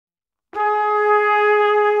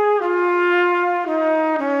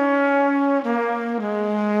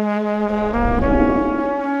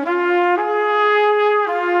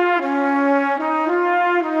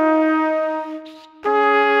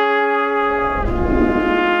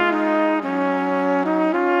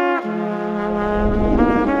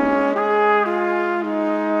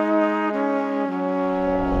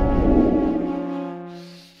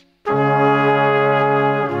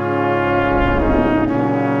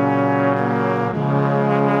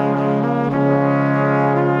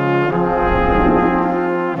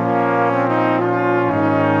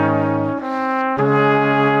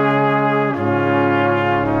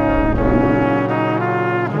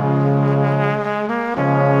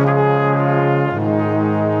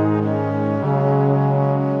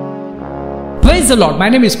the Lord. My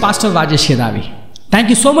name is Pastor Rajesh Kedavi. Thank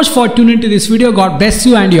you so much for tuning into this video. God bless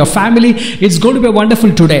you and your family. It's going to be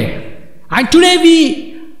wonderful today. And today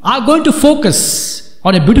we are going to focus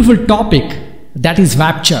on a beautiful topic, that is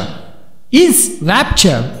rapture. Is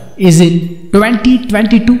rapture in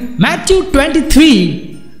 2022? Matthew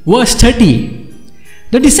 23 verse 30.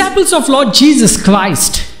 The disciples of Lord Jesus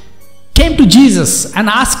Christ came to Jesus and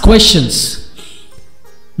asked questions.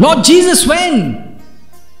 Lord Jesus, when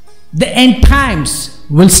the end times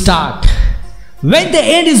will start? When the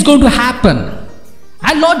end is going to happen?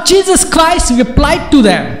 And Lord Jesus Christ replied to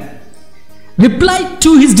them, replied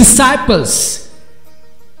to his disciples.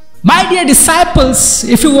 My dear disciples,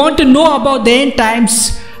 if you want to know about the end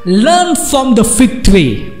times, learn from the fig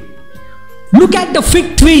tree. Look at the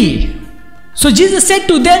fig tree. So Jesus said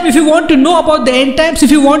to them, if you want to know about the end times,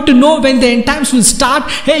 if you want to know when the end times will start,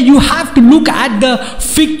 hey, you have to look at the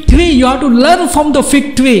fig tree. You have to learn from the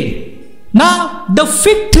fig tree. Now, the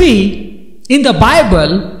fig tree in the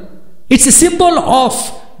Bible, it's a symbol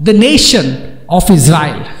of the nation of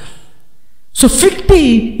Israel. So fig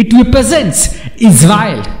tree, it represents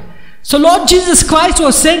Israel. So Lord Jesus Christ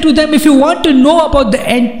was saying to them, if you want to know about the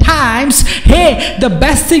end times, hey, the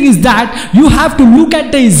best thing is that you have to look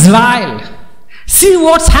at the Israel. See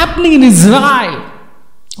what's happening in Israel.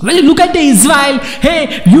 When you look at the Israel,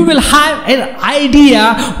 hey, you will have an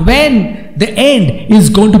idea when the end is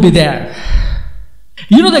going to be there.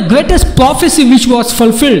 You know, the greatest prophecy which was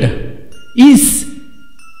fulfilled is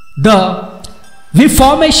the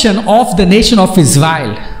reformation of the nation of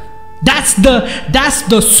Israel. That's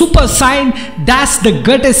the super sign, that's the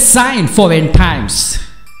greatest sign for end times.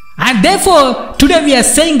 And therefore, today we are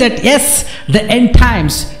saying that yes, the end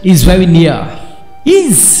times is very near.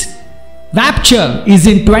 Is rapture is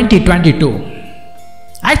in 2022.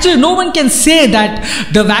 Actually, no one can say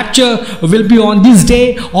that the rapture will be on this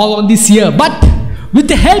day or on this year. But with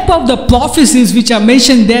the help of the prophecies which are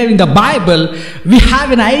mentioned there in the Bible, we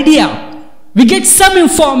have an idea. We get some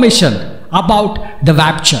information about the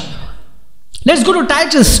rapture. Let's go to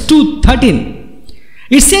Titus 2:13.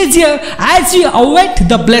 It says here, as we await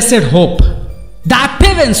the blessed hope, the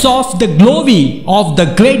appearance of the glory of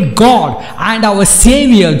the great God and our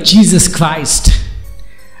Savior Jesus Christ.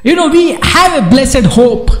 You know, we have a blessed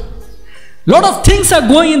hope. Lot of things are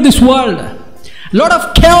going in this world. Lot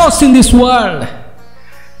of chaos in this world.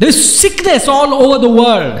 There is sickness all over the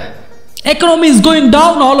world. Economy is going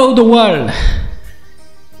down all over the world.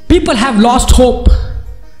 People have lost hope.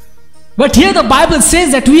 But here the Bible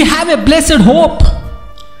says that we have a blessed hope.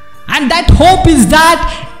 And that hope is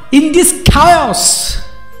that in this chaos,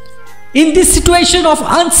 in this situation of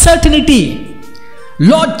uncertainty,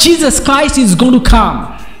 Lord Jesus Christ is going to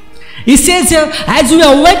come. He says here, as we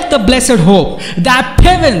await the blessed hope, the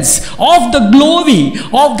appearance of the glory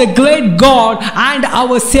of the great God and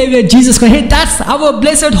our Savior Jesus Christ. Hey, that's our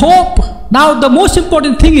blessed hope. Now, the most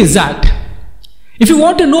important thing is that if you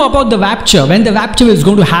want to know about the rapture, when the rapture is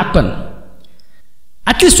going to happen,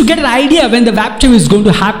 at least to get an idea when the rapture is going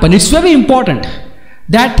to happen, it's very important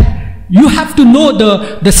that you have to know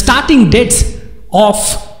the starting dates of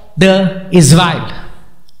the Israel.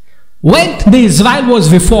 When the Israel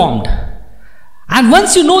was reformed. And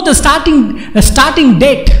once you know the starting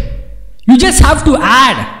date, you just have to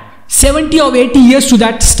add 70 or 80 years to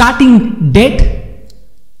that starting date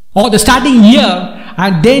or the starting year,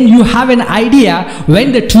 and then you have an idea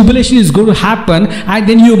when the tribulation is going to happen, and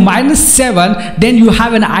then you -7, then you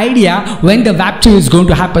have an idea when the rapture is going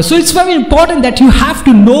to happen. So it's very important that you have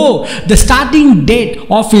to know the starting date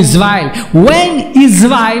of Israel, when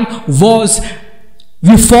Israel was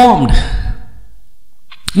reformed.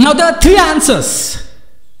 Now there are three answers.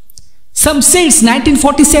 Some say it's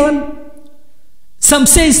 1947, some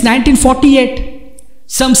say it's 1948,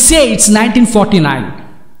 some say it's 1949.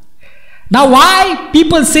 Now, why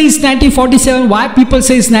people say it's 1947, why people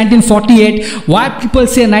say it's 1948, why people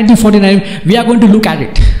say 1949, we are going to look at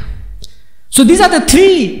it. So these are the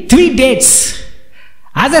three dates.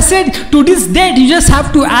 As I said, to this date, you just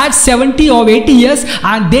have to add 70 or 80 years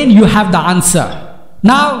and then you have the answer.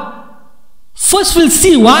 Now, first we'll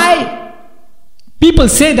see why people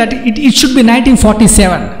say that it should be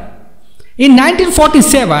 1947. In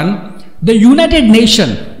 1947, the United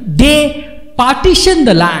Nations, they partitioned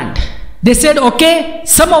the land. They said, okay,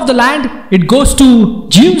 some of the land it goes to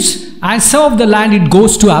Jews and some of the land it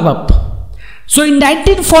goes to Arab. So in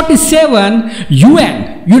 1947,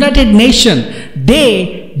 UN, United Nations,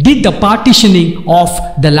 they did the partitioning of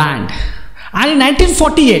the land. And in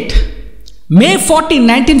 1948, May 14,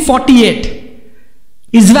 1948,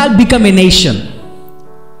 Israel became a nation.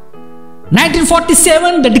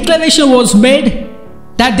 1947, the declaration was made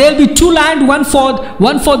that there will be two lands,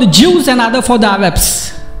 one for the Jews and other for the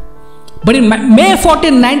Arabs. But in May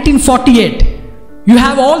 14, 1948, you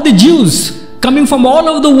have all the Jews coming from all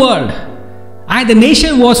over the world, and the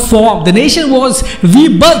nation was formed. The nation was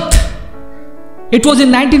rebirthed. It was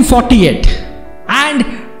in 1948, and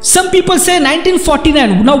some people say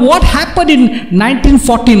 1949. Now what happened in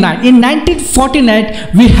 1949? In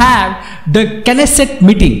 1949, we have the Knesset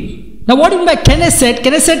meeting. Now what do you mean by Knesset?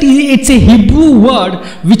 Knesset, it's a Hebrew word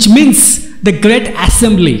which means the great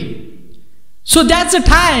assembly. So that's the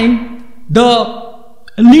time the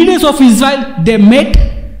leaders of Israel, they met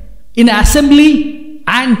in assembly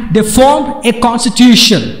and they formed a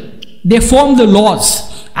constitution. They formed the laws.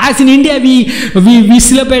 As in India, we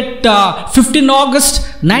celebrate 15 August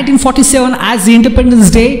 1947 as the Independence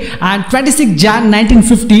Day and 26 Jan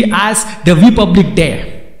 1950 as the Republic Day.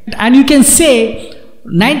 And you can say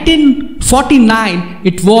 1949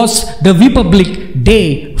 it was the Republic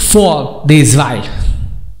Day for the Israel.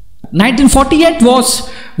 1948 was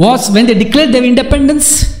when they declared their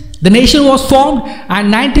independence. The nation was formed,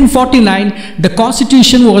 and 1949 the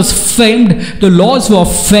Constitution was framed, the laws were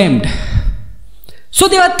framed. So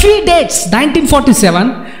there are three dates: 1947,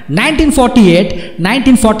 1948,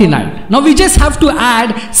 1949. Now we just have to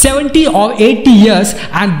add 70 or 80 years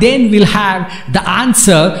and then we'll have the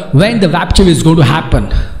answer when the rapture is going to happen.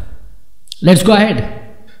 Let's go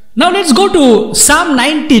ahead. Now let's go to Psalm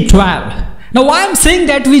 90:12. Now why I'm saying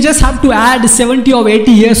that we just have to add 70 or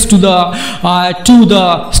 80 years to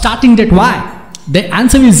the starting date? Why? The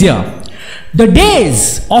answer is here. The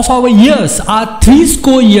days of our years are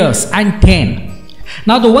 80 years and 10.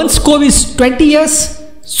 Now the one score is 20 years,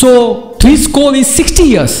 so 80 is 60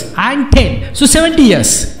 years and 10, so 70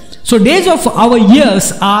 years. So days of our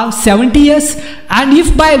years are 70 years, and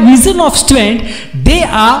if by reason of strength they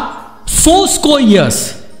are 80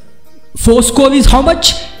 years. 80 is how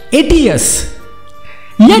much? 80 years.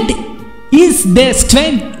 Yet is their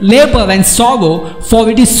strength labor and sorrow, for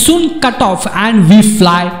it is soon cut off and we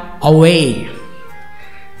fly away.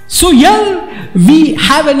 So here we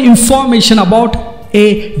have an information about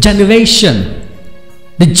a generation,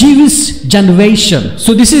 the Jewish generation.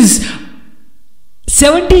 So this is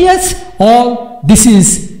 70 years or this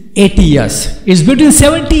is 80 years. It's between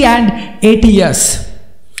 70 and 80 years.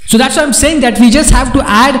 So that's why I'm saying that we just have to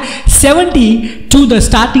add 70 to the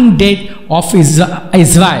starting date of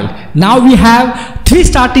Israel. Now we have three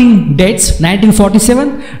starting dates: 1947,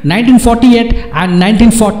 1948 and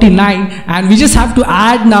 1949, and we just have to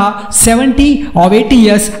add now 70 or 80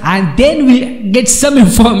 years and then we get some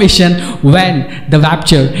information when the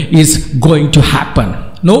rapture is going to happen.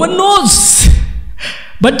 No one knows.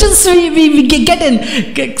 But just we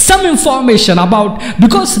get some information about,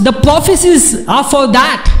 because the prophecies are for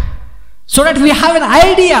that, so that we have an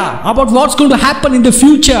idea about what's going to happen in the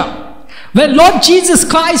future. When Lord Jesus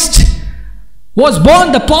Christ was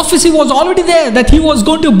born, the prophecy was already there that he was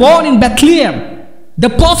going to born in Bethlehem. The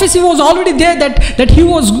prophecy was already there that he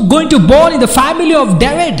was going to born in the family of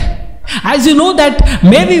David. As you know that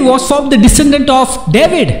Mary was from the descendant of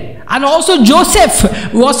David, and also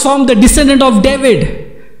Joseph was from the descendant of David.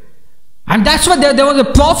 And that's why there was a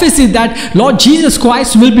prophecy that Lord Jesus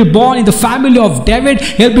Christ will be born in the family of David.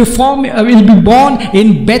 He'll be born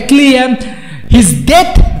in Bethlehem. His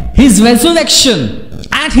death, his resurrection,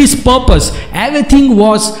 and his purpose, everything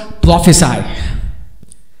was prophesied.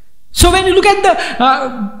 So when you look at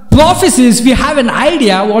the prophecies, we have an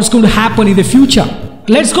idea what's going to happen in the future.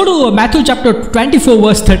 Let's go to Matthew chapter 24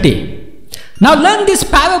 verse 30. Now learn this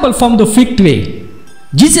parable from the fig tree.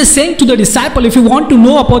 Jesus saying to the disciple, if you want to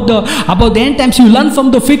know about the end times, you learn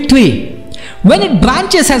from the fig tree. When its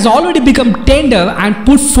branches has already become tender and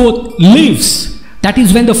put forth leaves, that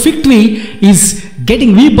is when the fig tree is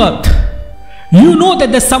getting rebirth, you know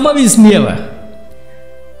that the summer is nearer.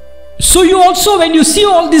 So you also, when you see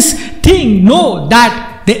all this thing, know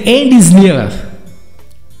that the end is nearer,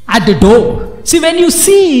 at the door. See, when you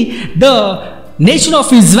see the nation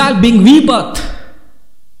of Israel being rebirthed,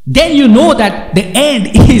 then you know that the end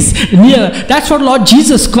is near. That's what Lord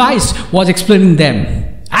Jesus Christ was explaining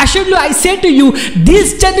them. Assuredly I say to you,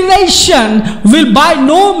 this generation will by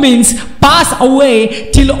no means pass away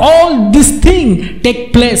till all this thing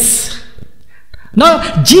take place.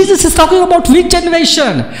 Now Jesus is talking about which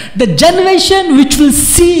generation? The generation which will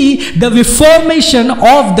see the reformation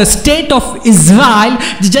of the state of Israel,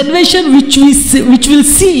 the generation which will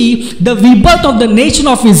see the rebirth of the nation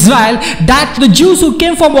of Israel, that the Jews who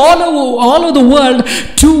came from all over the world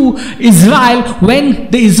to Israel,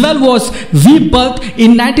 when the Israel was rebirthed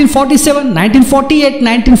in 1947, 1948,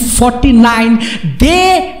 1949,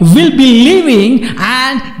 they will be living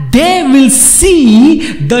and they will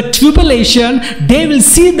see the tribulation, they will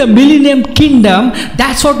see the millennium kingdom.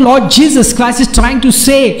 That's what Lord Jesus Christ is trying to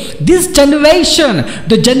say. This generation,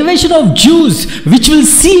 the generation of Jews, which will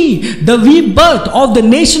see the rebirth of the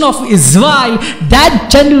nation of Israel, that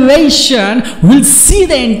generation will see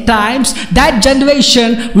the end times, that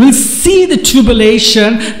generation will see the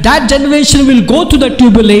tribulation, that generation will go to the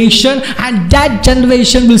tribulation, and that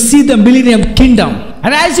generation will see the millennium kingdom.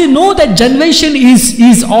 And as you know, that generation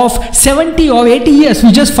is of 70 or 80 years.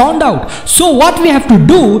 We just found out. So what we have to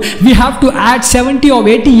do, we have to add 70 or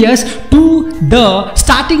 80 years to the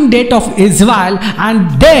starting date of Israel,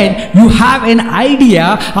 and then you have an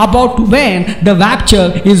idea about when the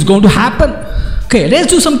rapture is going to happen. Okay, let's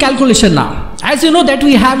do some calculation now. As you know that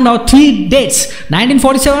we have now 3 dates,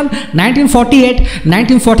 1947, 1948,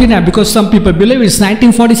 1949, because some people believe it's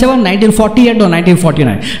 1947, 1948 or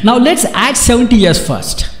 1949. Now let's add 70 years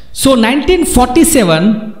first. So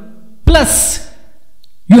 1947 plus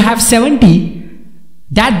you have 70,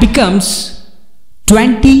 that becomes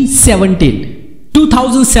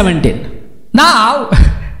 2017. Now,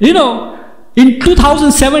 you know, in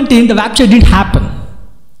 2017 the rapture didn't happen.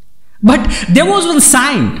 But there was one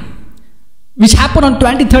sign which happened on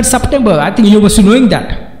 23rd September. I think you must be knowing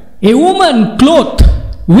that. A woman clothed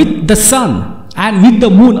with the sun and with the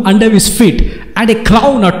moon under his feet, and a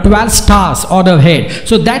crown of 12 stars on her head.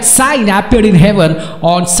 So that sign appeared in heaven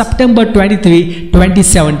on September 23,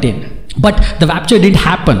 2017. But the rapture didn't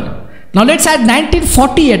happen. Now let's add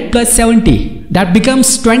 1948 plus 70. That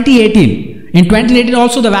becomes 2018. In 2018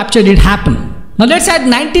 also the rapture didn't happen. Now let's add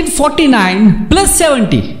 1949 plus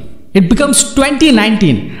 70. It becomes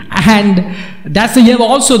 2019, and that's the year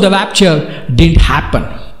also the rapture didn't happen.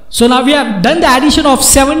 So now we have done the addition of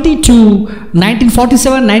 70 to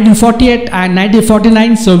 1947, 1948 and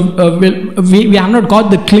 1949. So we have not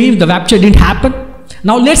got the claim the rapture didn't happen.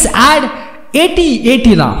 Now let's add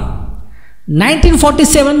 80 now.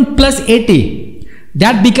 1947 plus 80,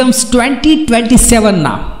 that becomes 2027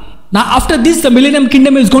 now. Now after this the millennium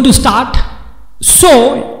kingdom is going to start.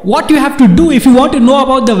 So what you have to do if you want to know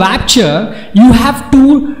about the rapture, you have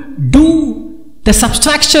to do the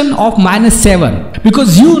subtraction of -7,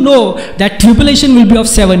 because you know that tribulation will be of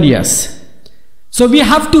 7 years. So we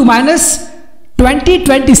have to minus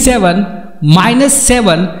 2027 minus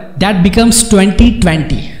 7, that becomes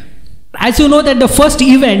 2020. As you know that the first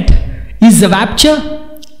event is the rapture,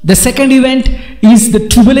 the second event is the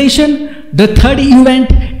tribulation, the third event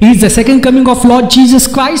is the second coming of Lord Jesus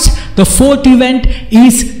Christ, the fourth event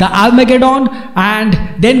is the Armageddon, and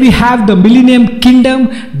then we have the millennium kingdom,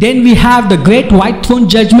 then we have the great white throne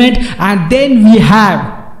judgment, and then we have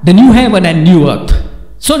the new heaven and new earth.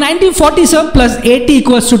 So 1947 plus 80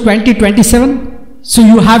 equals to 2027. So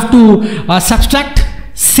you have to subtract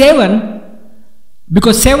 7,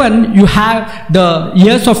 because 7 you have the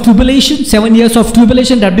years of tribulation, 7 years of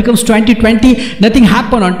tribulation, that becomes 2020. Nothing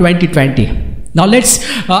happened on 2020. Now let's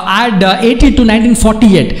add 80 to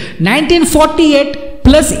 1948. 1948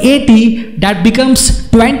 plus 80, that becomes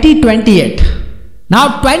 2028.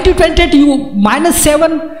 Now 2028 you minus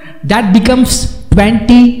 7, that becomes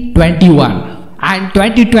 2021. And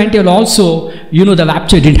 2020 also, you know, the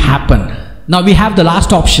rapture didn't happen. Now we have the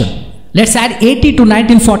last option. Let's add 80 to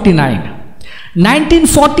 1949.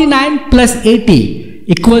 1949 plus 80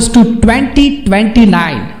 equals to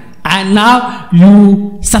 2029. And now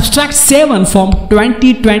you subtract 7 from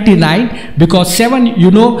 2029, because 7, you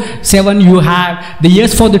know, 7 you have the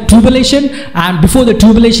years for the tribulation, and before the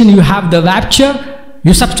tribulation you have the rapture.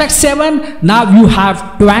 You subtract 7, now you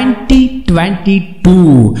have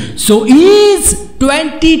 2022. So is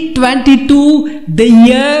 2022 the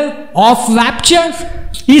year of rapture?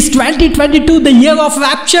 Is 2022 the year of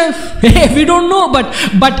rapture? Hey, we don't know, but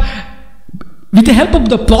with the help of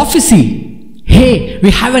the prophecy, hey,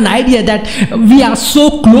 we have an idea that we are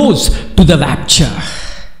so close to the rapture.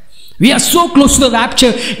 We are so close to the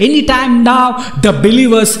rapture. Anytime now, the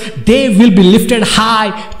believers, they will be lifted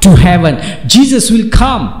high to heaven. Jesus will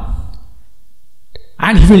come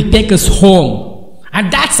and he will take us home.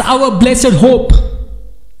 And that's our blessed hope.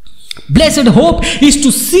 Blessed hope is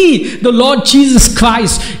to see the Lord Jesus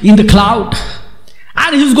Christ in the cloud.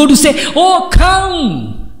 And he's going to say, oh,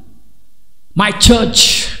 come, my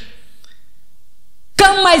church.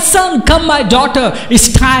 Come, my son, come, my daughter.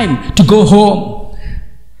 It's time to go home.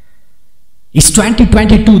 It's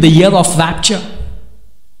 2022, the year of rapture.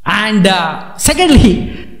 And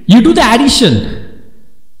secondly, you do the addition.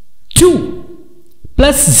 2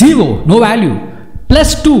 plus 0, no value,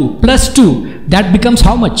 plus 2 plus 2, that becomes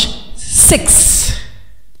how much? 6.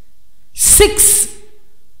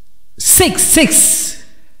 6.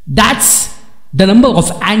 That's the number of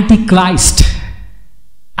Antichrist.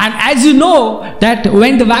 And as you know that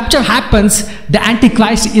when the rapture happens, the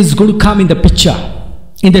Antichrist is going to come in the picture,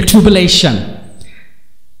 in the tribulation.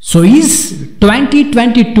 So is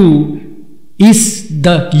 2022 is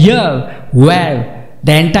the year where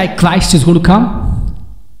the Antichrist is going to come?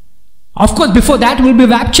 Of course, before that will be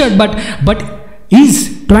raptured, but is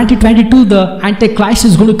 2022 the Antichrist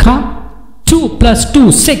is going to come? 2 plus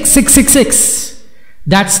 2, 6, 6, 6, 6.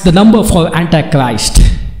 That's the number for Antichrist.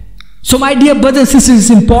 So my dear brothers and sisters,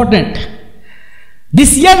 is important.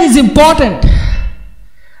 This year is important.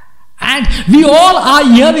 And we all are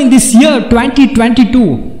here in this year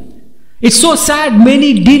 2022. It's so sad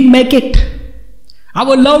many didn't make it.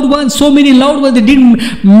 Our loved ones, so many loved ones, they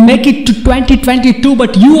didn't make it to 2022,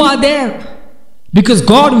 but you are there. Because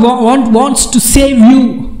God wants to save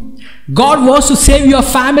you. God wants to save your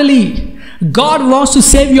family. God wants to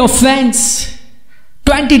save your friends.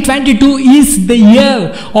 2022 is the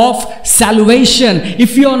year of salvation.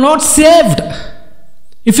 If you are not saved,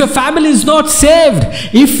 if your family is not saved,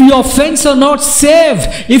 if your friends are not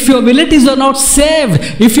saved, if your relatives are not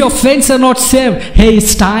saved, if your friends are not saved, hey,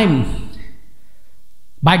 it's time,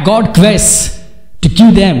 by God's grace, to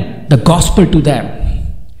give them the gospel to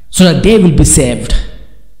them, so that they will be saved.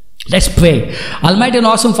 Let's pray. Almighty and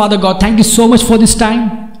awesome Father God, thank you so much for this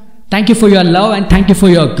time. Thank you for your love and thank you for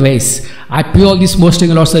your grace. I pray all this most in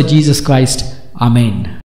the Lord Jesus Christ. Amen.